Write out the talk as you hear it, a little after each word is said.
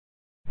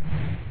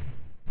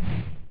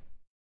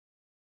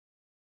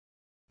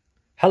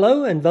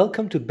Hello and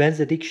welcome to Benz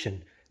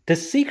Addiction. The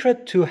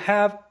secret to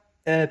have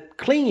a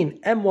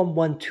clean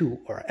M112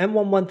 or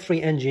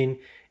M113 engine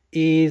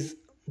is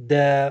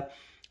the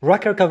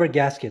rocker cover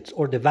gaskets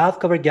or the valve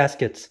cover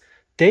gaskets.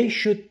 They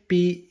should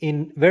be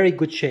in very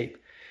good shape.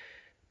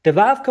 The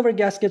valve cover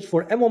gaskets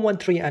for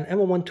M113 and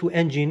M112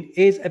 engine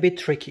is a bit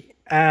tricky,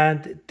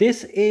 and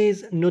this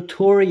is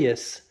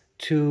notorious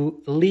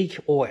to leak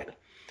oil.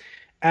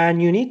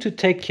 And you need to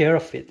take care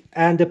of it.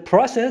 And the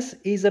process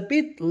is a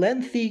bit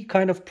lengthy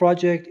kind of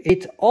project.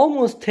 It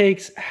almost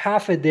takes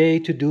half a day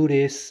to do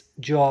this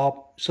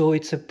job. So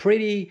it's a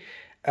pretty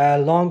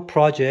long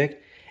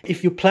project.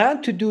 If you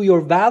plan to do your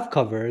valve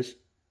covers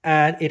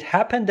and it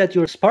happened that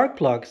your spark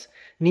plugs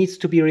needs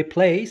to be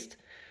replaced,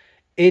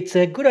 it's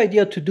a good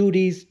idea to do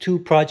these two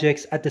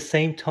projects at the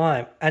same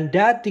time. And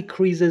that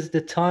decreases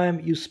the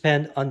time you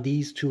spend on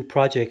these two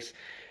projects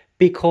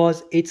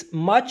because it's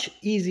much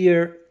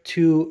easier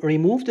to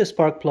remove the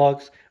spark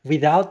plugs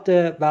without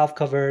the valve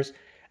covers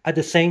at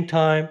the same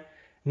time,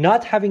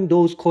 not having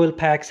those coil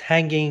packs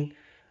hanging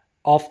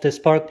off the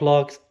spark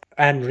plugs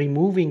and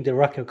removing the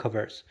rocker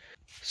covers.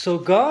 So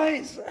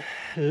guys,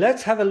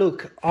 let's have a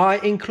look. I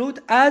include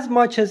as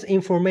much as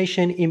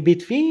information in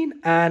between,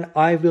 and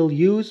I will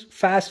use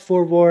fast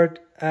forward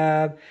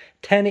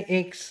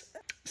 10x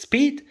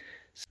speed.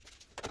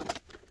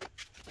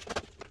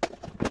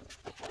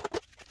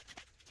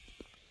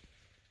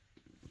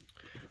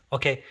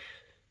 Okay,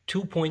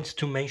 2 points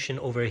to mention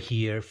over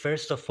here.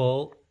 First of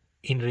all,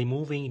 in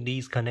removing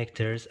these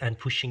connectors and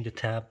pushing the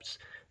tabs,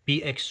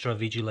 be extra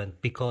vigilant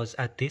because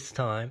at this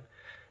time,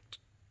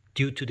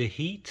 due to the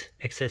heat,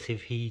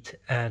 excessive heat,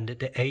 and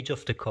the age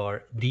of the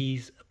car,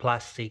 these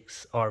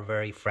plastics are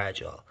very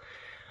fragile.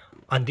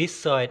 On this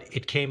side,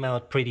 it came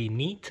out pretty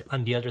neat.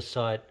 On the other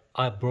side,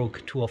 I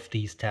broke 2 of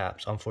these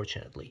tabs,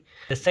 unfortunately.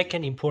 The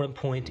second important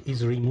point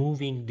is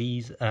removing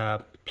these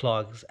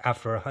plugs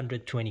after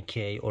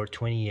 120k or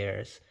 20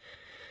 years.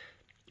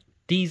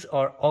 These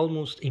are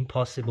almost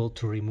impossible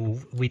to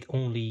remove with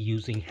only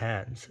using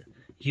hands.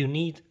 You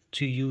need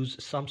to use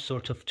some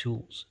sort of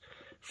tools.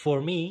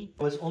 For me,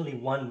 there was only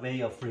one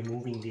way of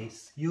removing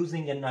this,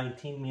 using a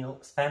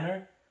 19mm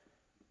spanner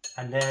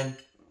and then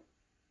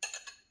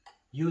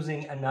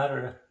using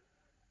another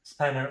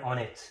spanner on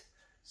it.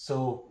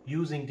 So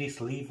using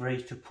this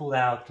leverage to pull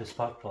out the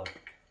spark plug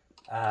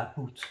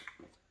boot.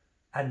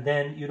 And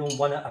then you don't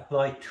want to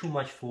apply too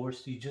much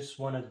force, you just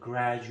want to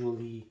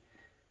gradually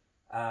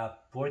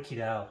work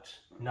it out,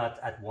 not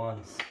at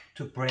once,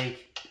 to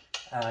break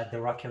the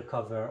rocker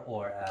cover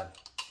or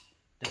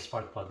the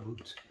spark plug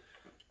boot.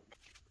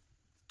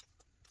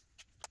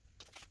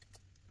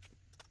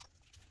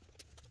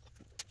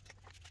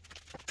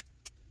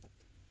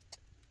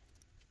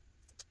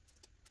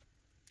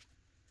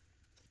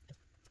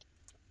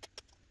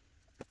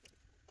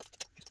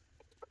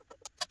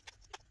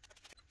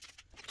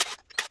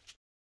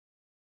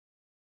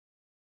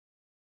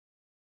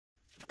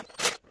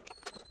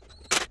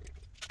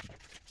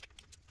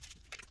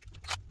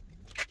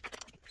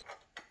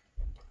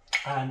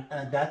 And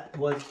that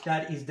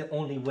is the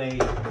only way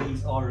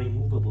these are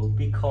removable,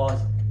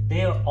 because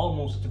they are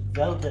almost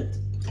welded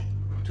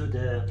to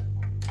the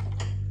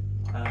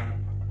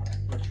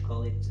what you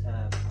call it,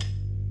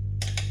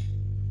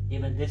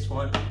 even this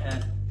one,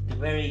 the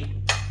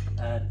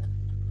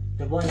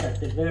ones at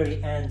the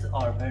very ends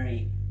are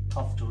very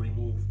tough to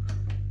remove,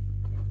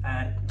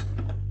 and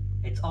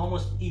it's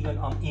almost even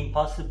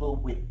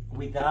impossible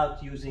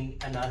without using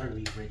another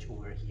leverage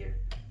over here.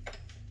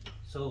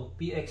 So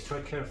be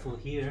extra careful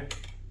here,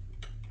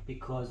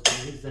 because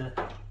there is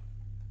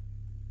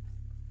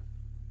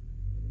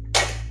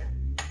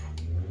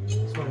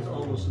this one is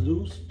almost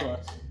loose,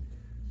 but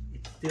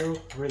it's still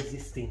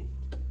resisting.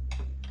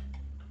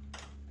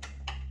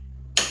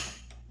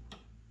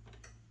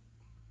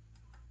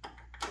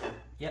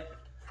 Yep.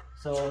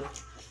 So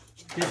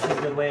this is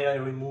the way I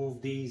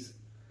remove these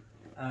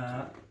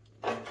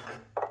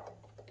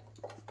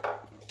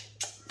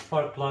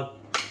spark plug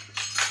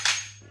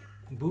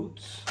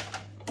boots.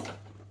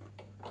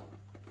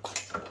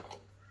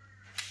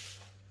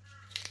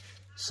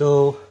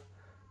 So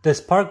the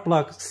spark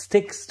plug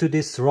sticks to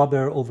this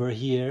rubber over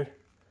here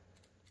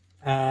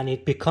and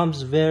it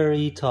becomes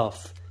very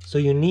tough. So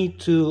you need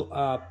to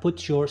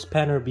put your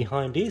spanner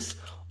behind this,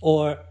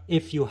 or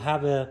if you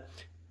have a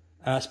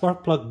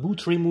spark plug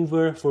boot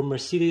remover for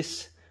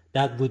Mercedes,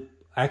 that would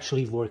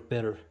actually work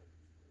better.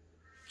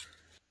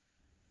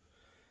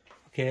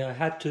 Okay, I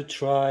had to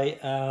try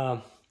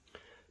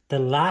the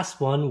last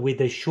one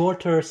with a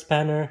shorter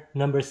spanner,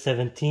 number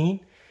 17,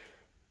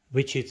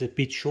 which is a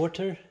bit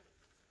shorter,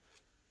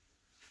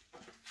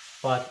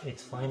 but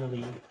it's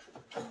finally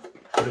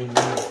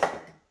removed.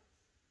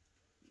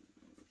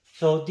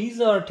 So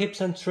these are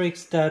tips and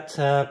tricks that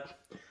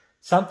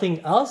something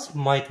else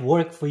might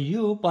work for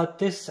you, but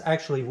this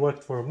actually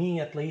worked for me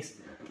at least.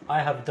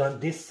 I have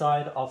done this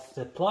side of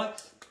the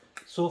plugs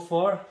so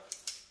far.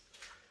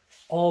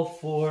 All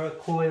 4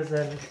 coils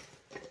and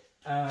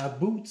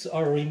boots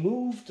are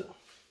removed.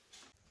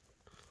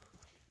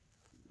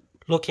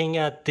 Looking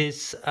at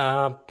this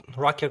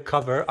rocker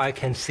cover, I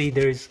can see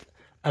there's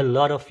a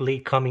lot of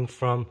leak coming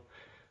from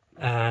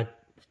uh,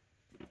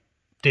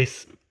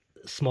 this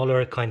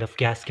smaller kind of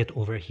gasket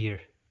over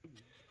here.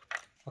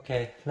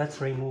 Okay,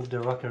 let's remove the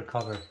rocker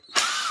cover.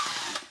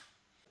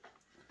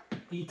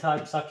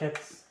 E-type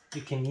sockets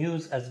you can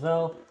use as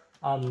well.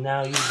 I'm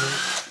now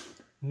using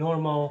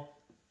normal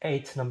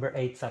number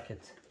 8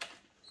 socket.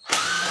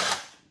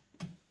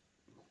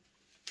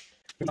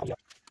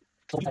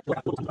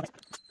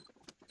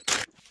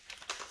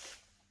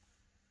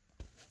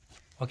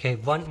 Okay,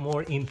 one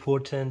more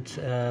important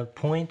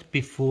point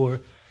before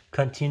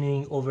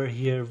continuing over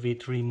here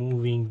with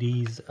removing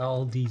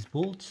all these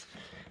bolts.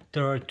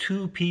 There are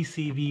two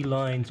PCV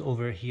lines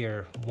over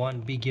here,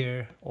 one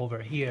bigger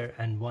over here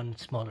and one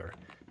smaller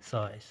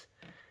size.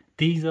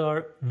 These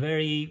are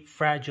very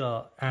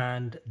fragile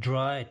and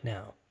dried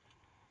now.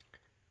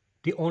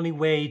 The only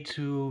way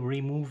to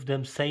remove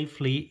them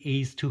safely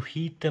is to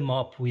heat them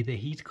up with a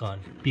heat gun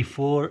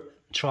before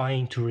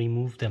trying to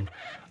remove them.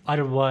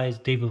 Otherwise,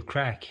 they will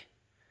crack.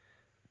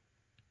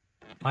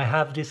 I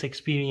have this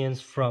experience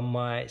from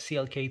my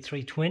CLK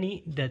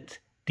 320 that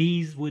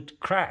these would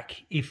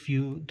crack if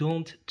you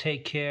don't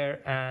take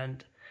care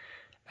and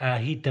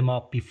heat them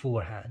up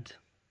beforehand.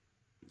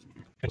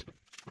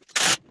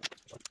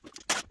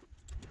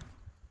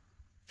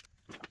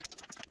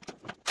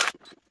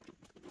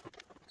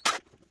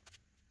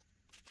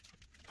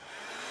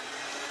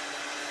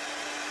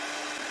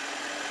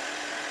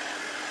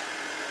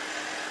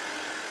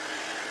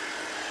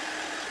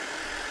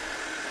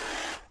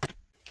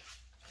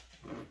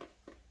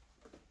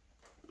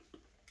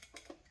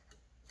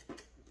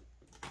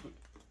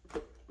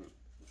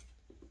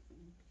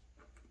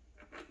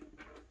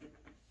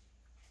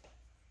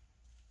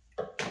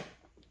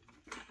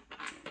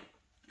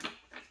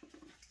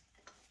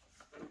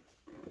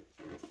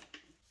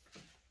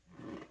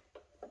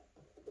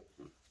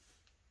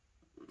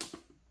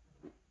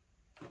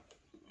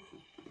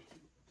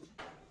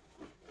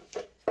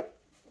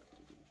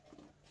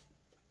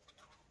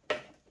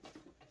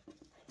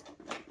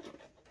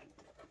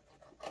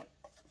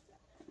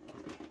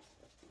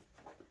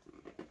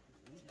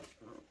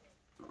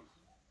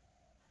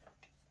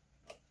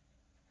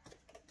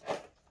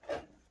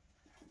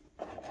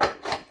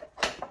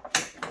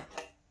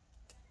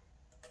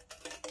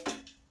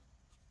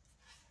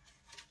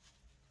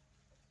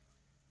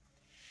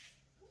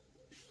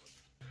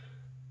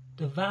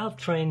 The valve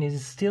train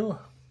is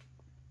still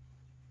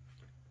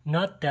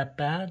not that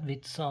bad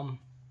with some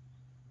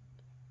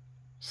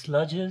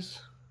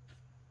sludges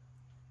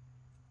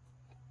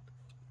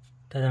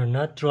that are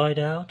not dried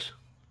out.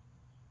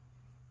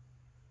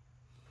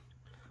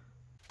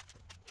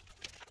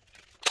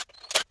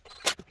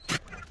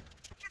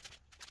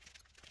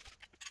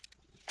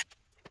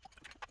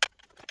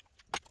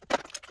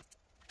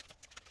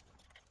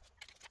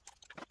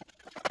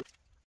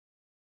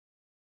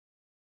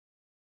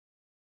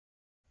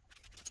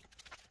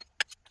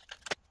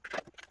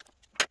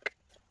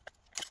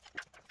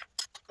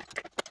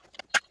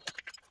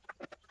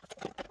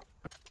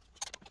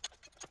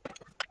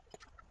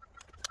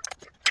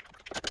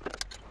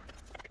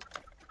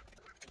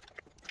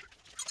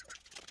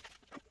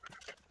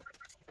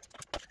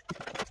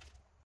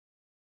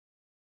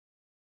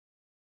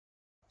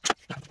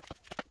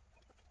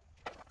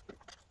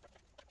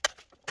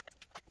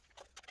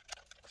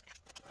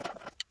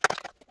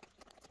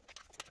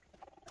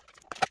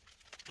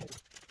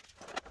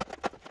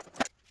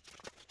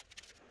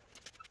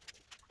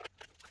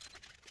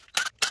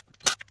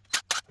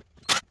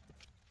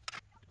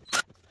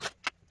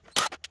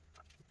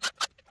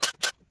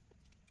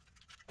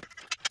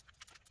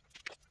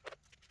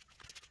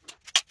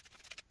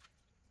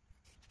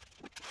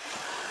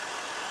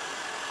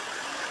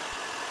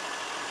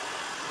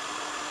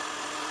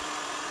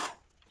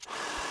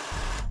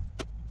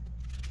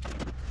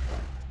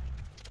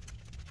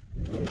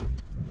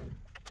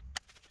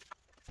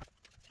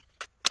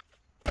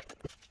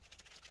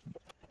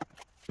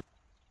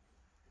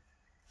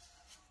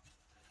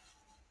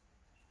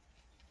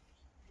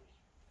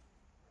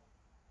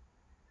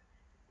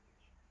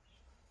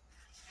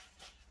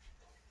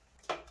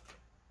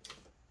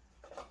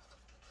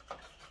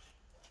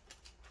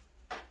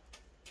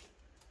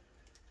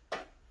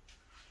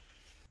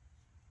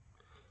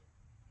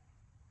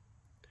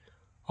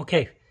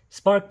 Okay,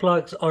 spark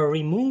plugs are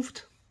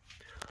removed.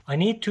 I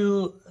need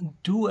to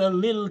do a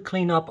little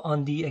cleanup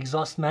on the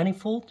exhaust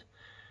manifold.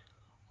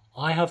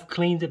 I have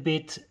cleaned a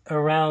bit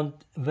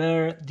around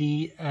where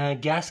the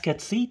gasket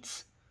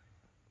seats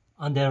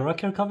on the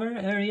rocker cover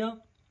area,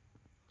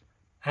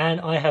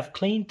 and I have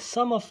cleaned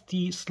some of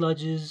the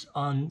sludges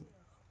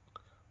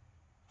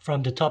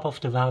from the top of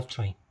the valve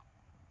train.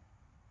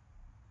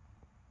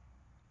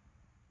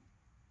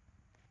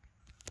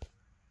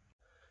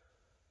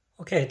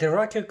 Okay, the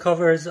rocker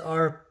covers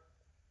are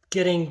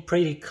getting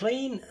pretty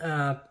clean.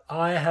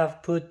 I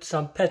have put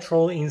some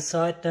petrol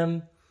inside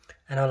them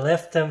and I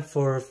left them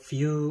for a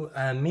few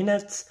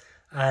minutes,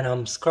 and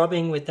I'm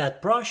scrubbing with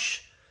that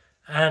brush,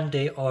 and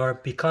they are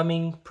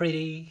becoming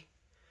pretty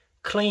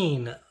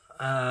clean.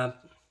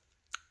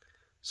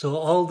 So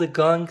all the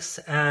gunks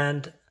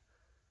and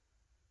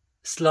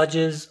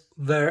sludges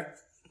were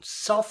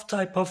soft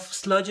type of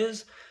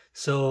sludges,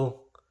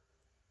 so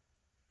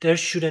there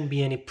shouldn't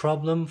be any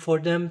problem for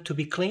them to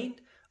be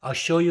cleaned. I'll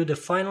show you the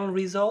final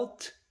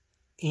result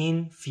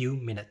in few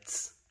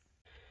minutes.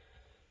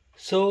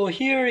 So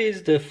here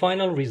is the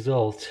final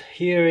result.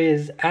 Here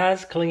is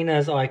as clean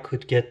as I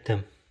could get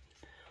them.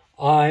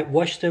 I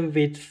washed them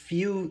with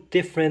few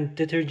different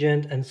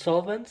detergent and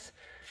solvents,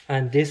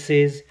 and this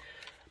is,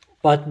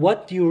 but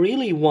what you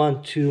really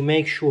want to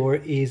make sure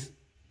is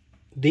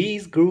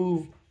these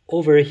groove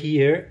over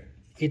here,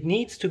 it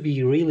needs to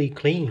be really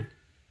clean.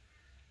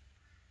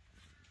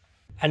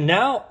 And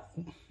now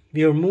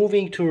we are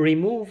moving to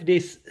remove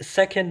this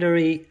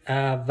secondary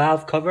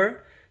valve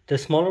cover, the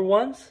smaller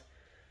ones.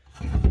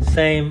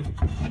 Same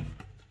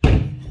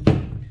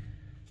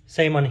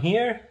on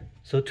here.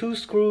 So 2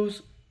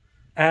 screws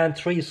and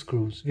 3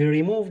 screws. We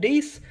remove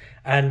these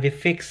and we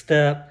fix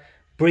the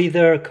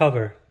breather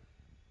cover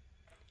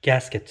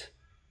gasket.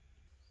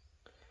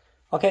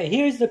 Okay,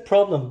 here's the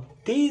problem.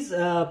 These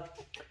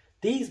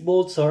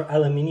bolts are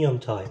aluminum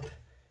type,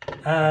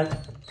 and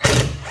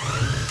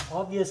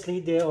obviously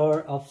they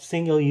are of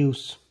single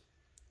use.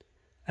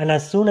 And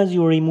as soon as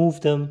you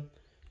remove them,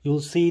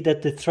 you'll see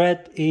that the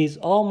thread is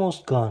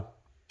almost gone.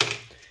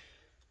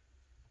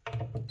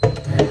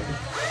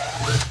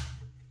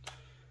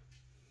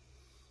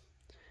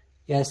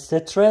 Yes, the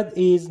thread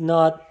is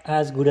not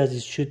as good as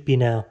it should be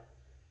now.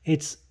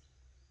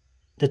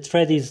 The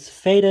thread is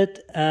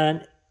faded,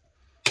 and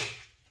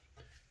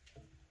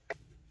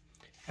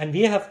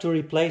we have to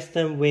replace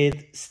them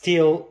with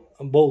steel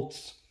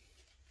bolts.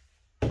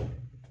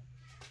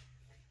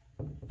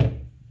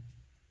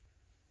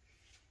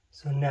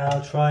 So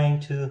now trying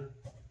to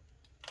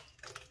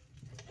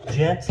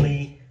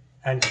gently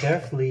and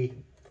carefully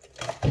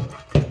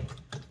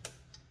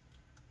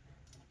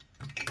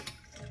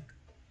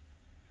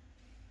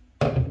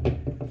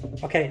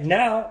okay,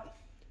 now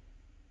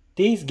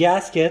these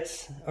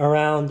gaskets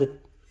around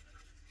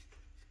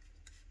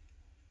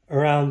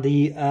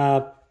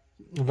the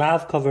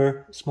valve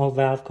cover, small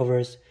valve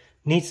covers,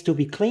 needs to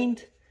be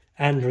cleaned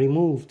and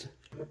removed.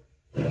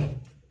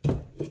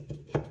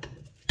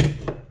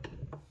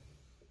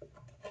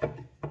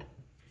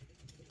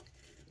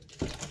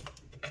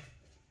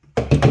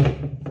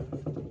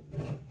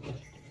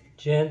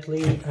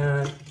 Gently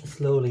and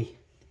slowly.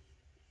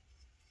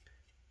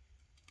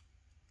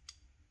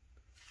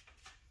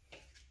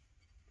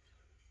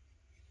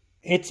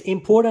 It's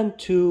important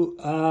to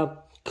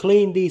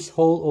clean this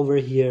hole over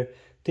here.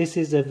 This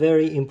is a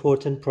very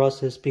important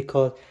process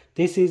because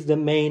this is the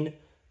main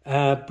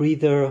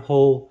breather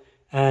hole,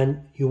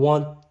 and you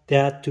want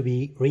that to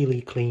be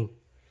really clean.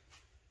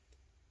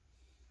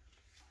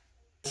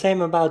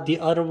 Same about the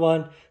other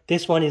one.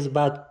 This one is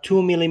about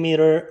 2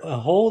 millimeter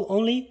hole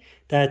only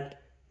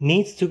that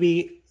needs to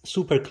be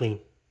super clean.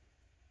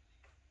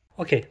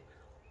 Okay,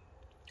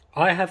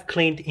 I have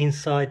cleaned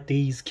inside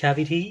these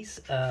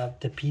cavities,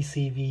 the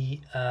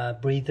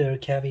PCV breather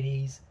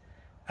cavities,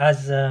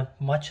 as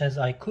much as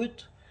I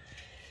could.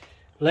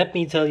 Let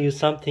me tell you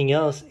something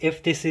else.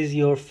 If this is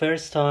your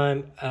first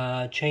time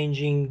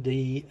changing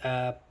the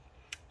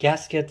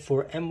gasket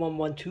for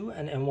M112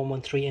 and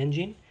M113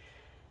 engine,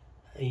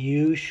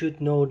 you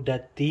should know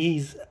that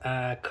these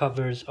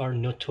covers are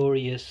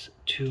notorious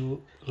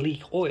to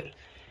leak oil,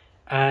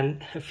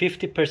 and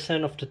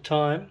 50% of the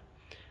time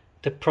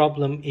the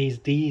problem is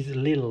these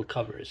little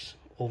covers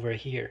over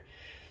here.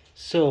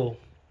 So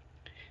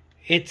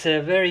it's a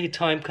very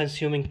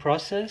time-consuming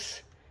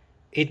process.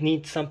 It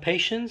needs some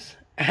patience,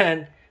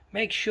 and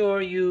make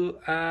sure you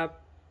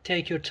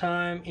take your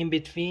time in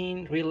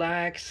between,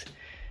 relax,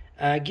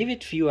 give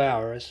it few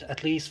hours,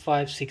 at least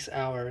 5-6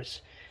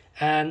 hours,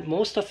 and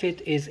most of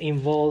it is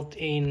involved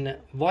in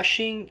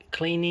washing,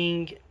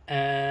 cleaning,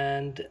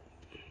 and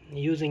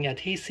using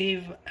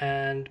adhesive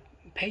and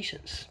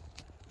patience.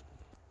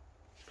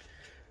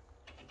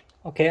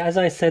 Okay, as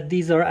I said,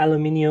 these are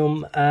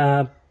aluminum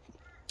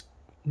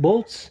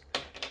bolts,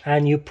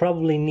 and you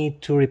probably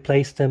need to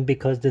replace them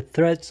because the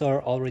threads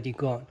are already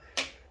gone.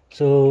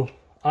 So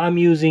I'm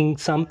using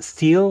some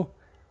steel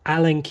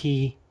Allen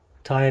key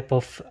type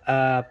of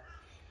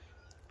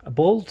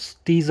bolts.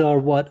 These are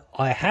what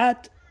I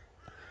had.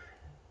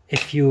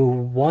 If you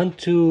want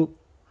to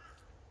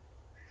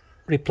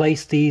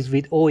replace these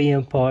with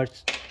OEM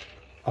parts,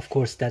 of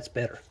course that's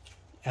better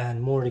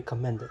and more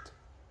recommended.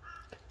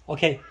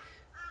 Okay,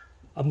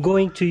 I'm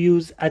going to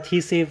use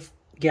adhesive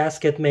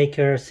gasket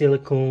maker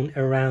silicone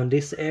around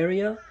this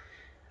area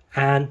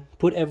and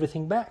put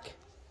everything back.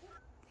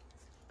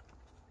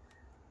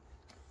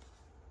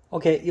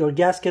 Okay, your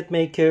gasket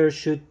maker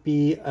should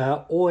be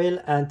oil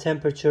and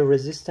temperature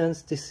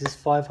resistance. This is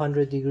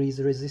 500 degrees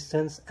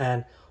resistance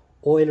and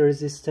oil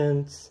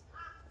resistance,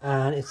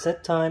 and its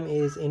set time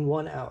is in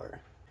 1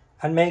 hour.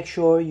 And make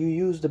sure you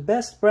use the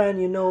best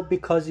brand you know,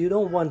 because you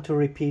don't want to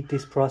repeat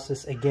this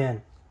process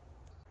again.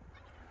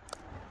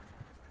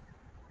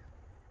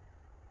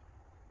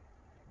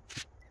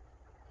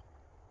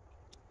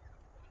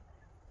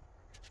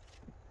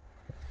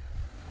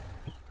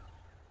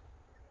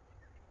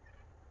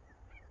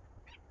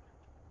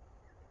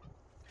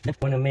 You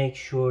want to make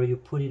sure you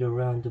put it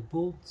around the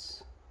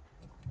bolts.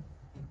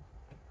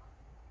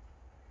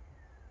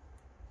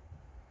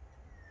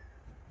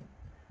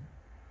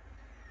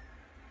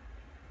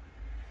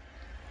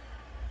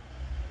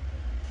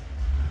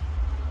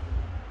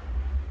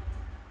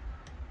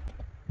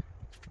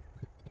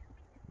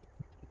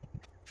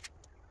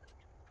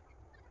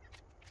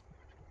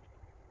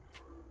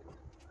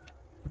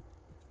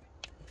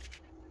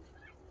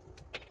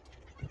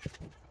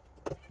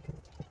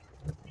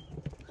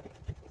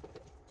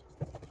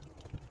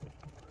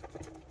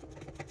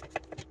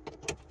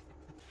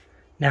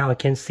 Now I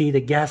can see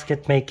the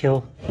gasket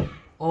makel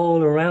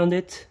all around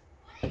it.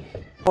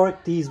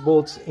 Torque these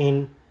bolts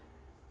in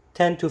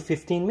 10 to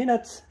 15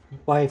 minutes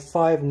by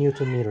 5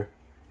 Newton meter.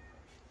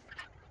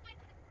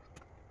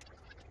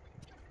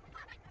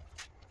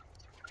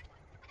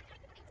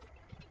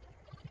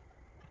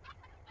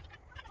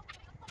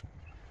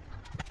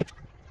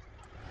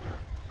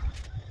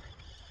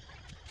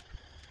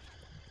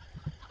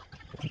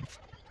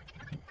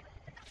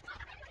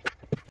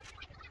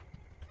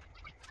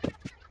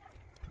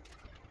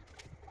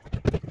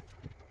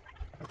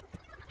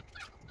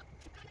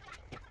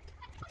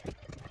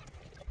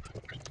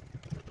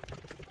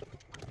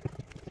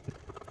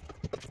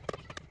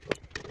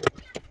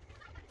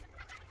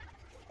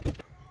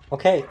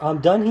 Okay, I'm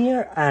done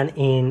here, and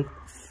in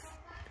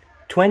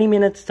 20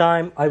 minutes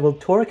time I will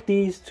torque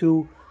these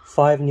to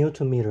 5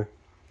 Newton meter.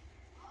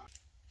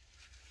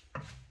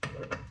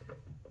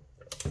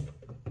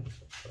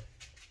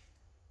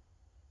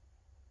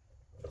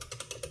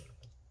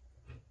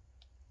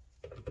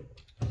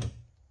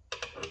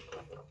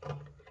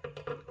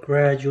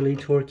 Gradually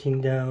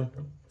torquing down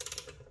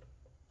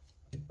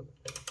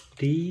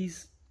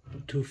these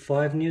to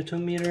 5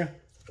 Newton meter.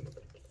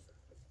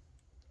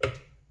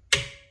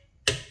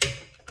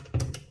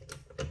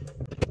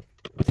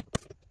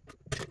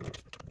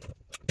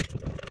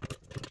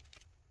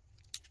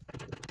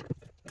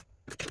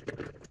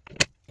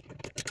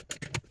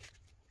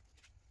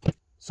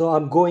 So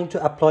I'm going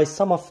to apply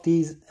some of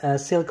these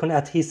silicone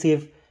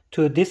adhesive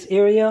to this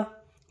area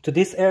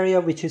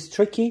which is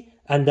tricky,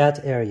 and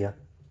that area.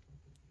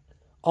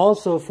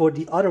 Also for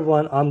the other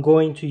one, I'm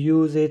going to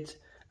use it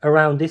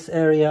around this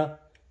area,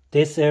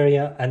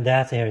 and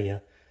that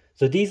area.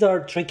 So these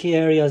are tricky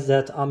areas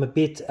that I'm a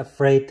bit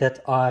afraid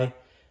that I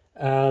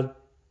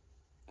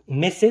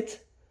miss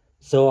it.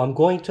 So I'm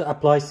going to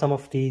apply some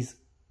of these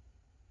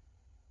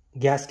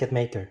gasket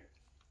maker.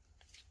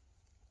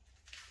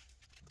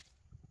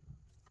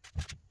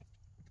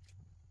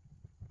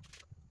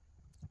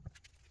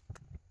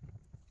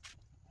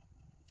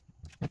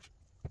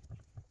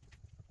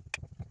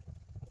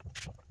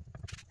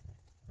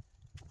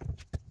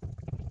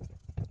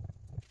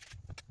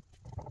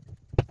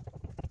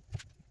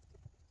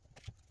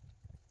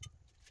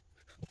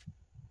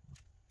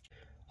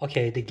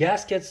 Okay, the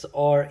gaskets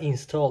are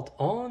installed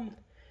on,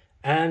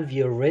 and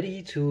we are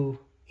ready to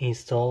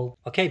install.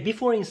 Okay,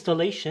 before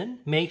installation,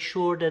 make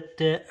sure that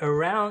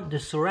the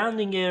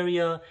surrounding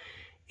area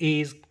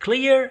is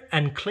clear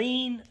and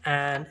clean,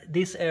 and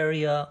this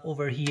area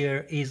over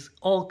here is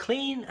all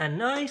clean and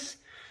nice.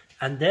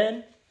 And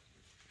then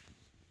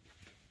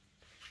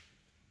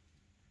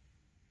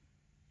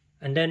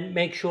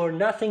make sure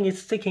nothing is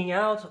sticking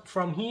out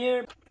from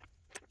here.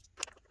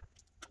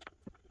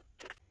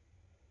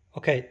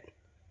 Okay,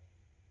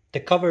 the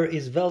cover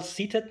is well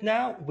seated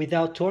now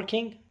without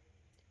torquing,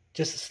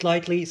 just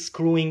slightly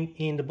screwing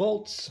in the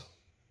bolts.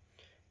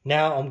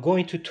 Now I'm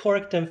going to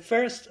torque them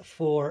first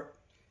for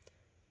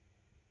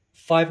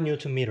 5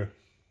 Newton meter.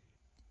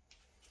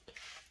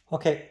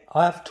 Okay,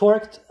 I have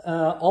torqued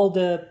all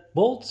the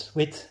bolts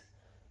with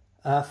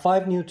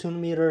 5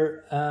 Newton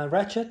meter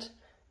ratchet.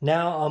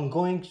 Now I'm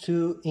going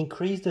to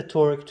increase the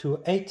torque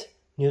to 8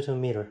 Newton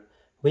meter,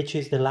 which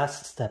is the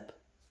last step.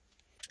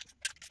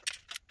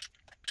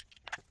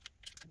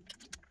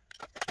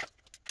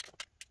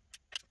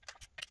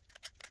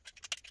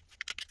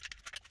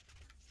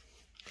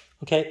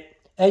 Okay,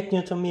 8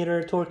 Newton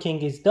meter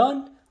torquing is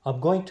done. I'm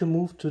going to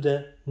move to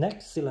the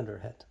next cylinder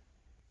head.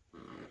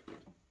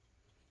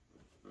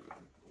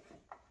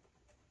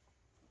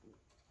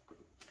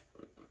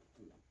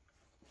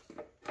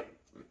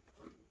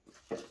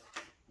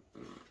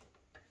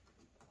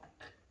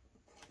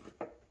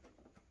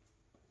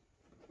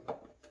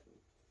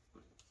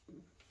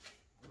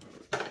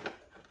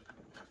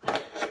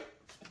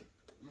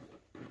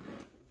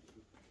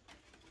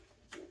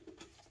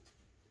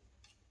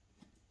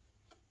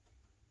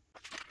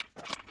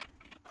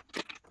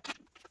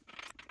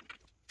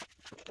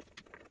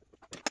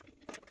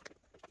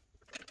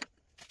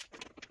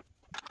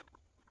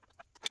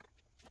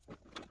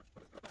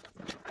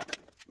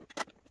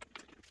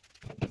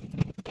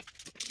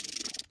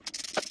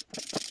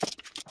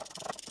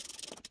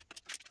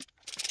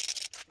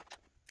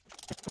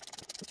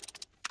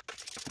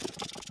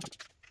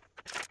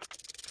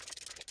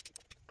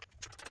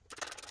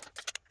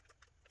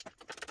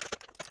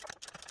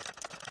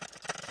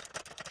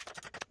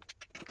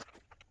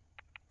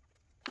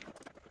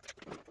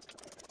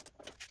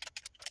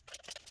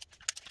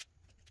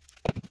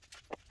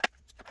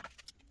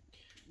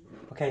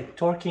 Okay,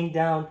 torquing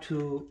down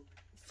to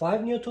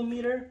 5 Newton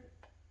meter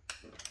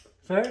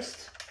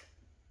first.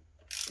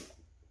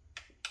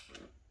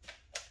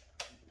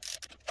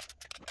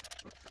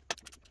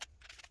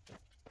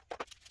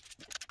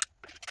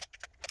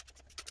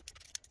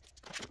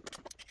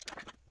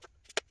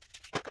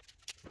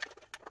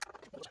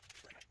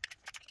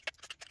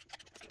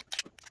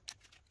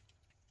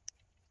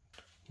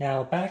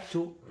 Now back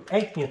to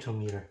 8 Newton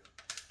meter.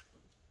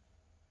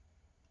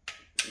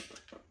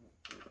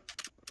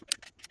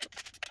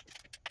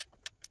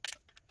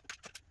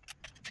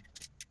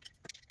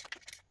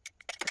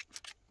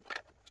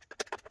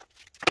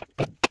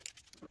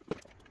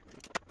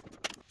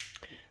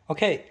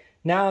 Okay,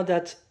 now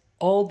that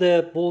all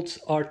the bolts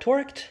are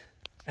torqued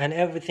and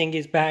everything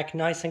is back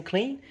nice and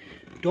clean,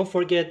 don't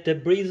forget the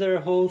breather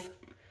hose,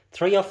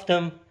 3 of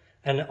them,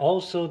 and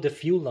also the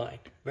fuel line,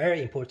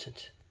 very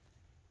important.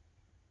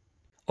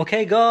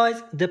 Okay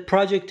guys, the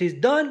project is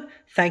done.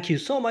 Thank you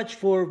so much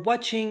for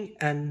watching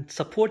and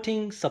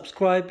supporting,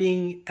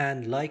 subscribing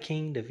and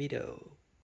liking the video.